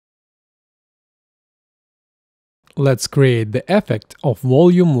let's create the effect of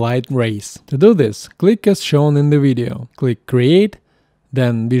volume light rays. To do this, click as shown in the video. Click Create,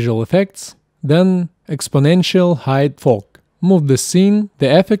 then Visual Effects, then Exponential Hide Fog. Move the scene,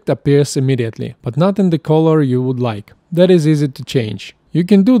 the effect appears immediately, but not in the color you would like. That is easy to change. You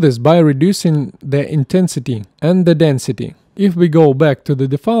can do this by reducing the intensity and the density. If we go back to the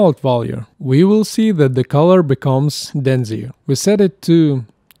default value, we will see that the color becomes denser. We set it to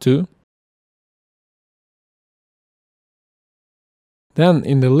 2. Then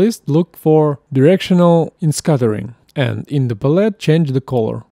in the list look for directional in scattering, and in the palette change the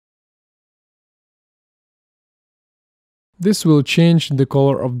color. This will change the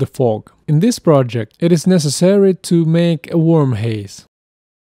color of the fog. In this project, it is necessary to make a warm haze.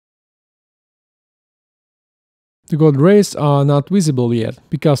 The gold rays are not visible yet,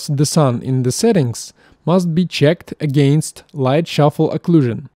 because the sun in the settings must be checked against light shuffle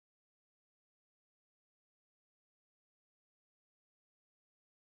occlusion.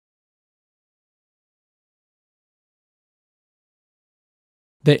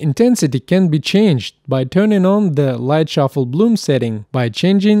 The intensity can be changed by turning on the light shuffle bloom setting by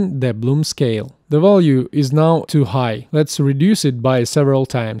changing the bloom scale. The value is now too high. Let's reduce it by several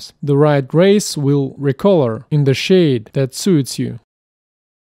times. The right rays will recolor in the shade that suits you.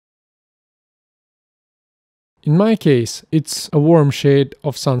 In my case, it's a warm shade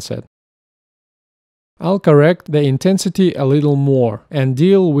of sunset. I'll correct the intensity a little more and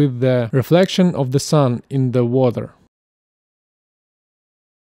deal with the reflection of the sun in the water.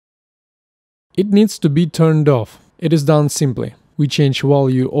 It needs to be turned off. It is done simply. We change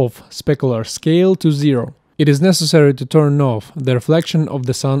value of specular scale to 0. It is necessary to turn off the reflection of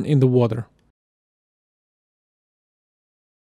the sun in the water.